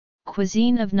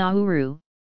Cuisine of Nauru,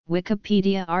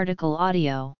 Wikipedia article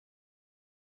audio.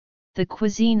 The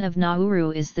cuisine of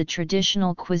Nauru is the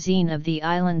traditional cuisine of the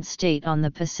island state on the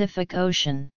Pacific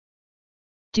Ocean.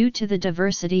 Due to the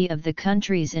diversity of the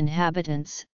country's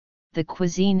inhabitants, the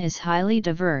cuisine is highly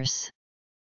diverse.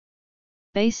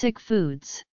 Basic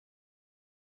foods.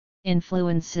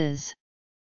 Influences.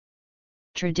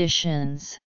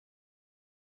 Traditions.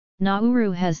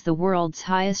 Nauru has the world's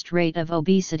highest rate of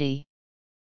obesity.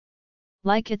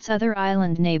 Like its other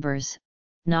island neighbors,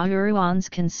 Nauruans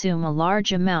consume a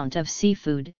large amount of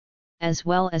seafood, as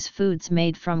well as foods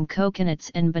made from coconuts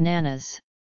and bananas.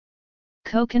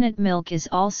 Coconut milk is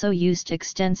also used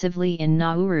extensively in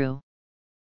Nauru.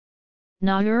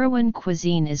 Nauruan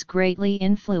cuisine is greatly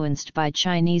influenced by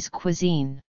Chinese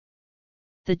cuisine.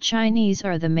 The Chinese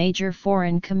are the major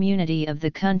foreign community of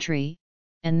the country,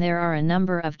 and there are a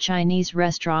number of Chinese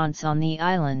restaurants on the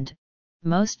island,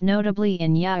 most notably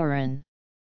in Yauren.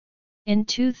 In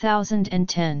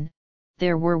 2010,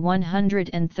 there were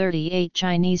 138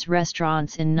 Chinese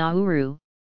restaurants in Nauru,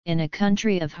 in a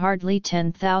country of hardly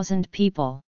 10,000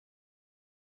 people.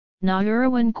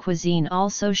 Nauruan cuisine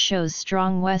also shows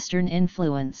strong Western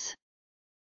influence.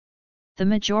 The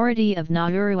majority of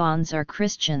Nauruans are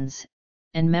Christians,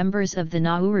 and members of the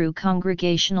Nauru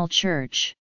Congregational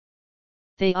Church.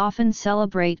 They often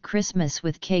celebrate Christmas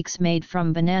with cakes made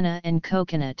from banana and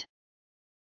coconut.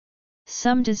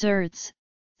 Some desserts,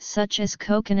 such as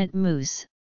coconut mousse,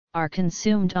 are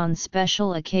consumed on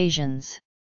special occasions.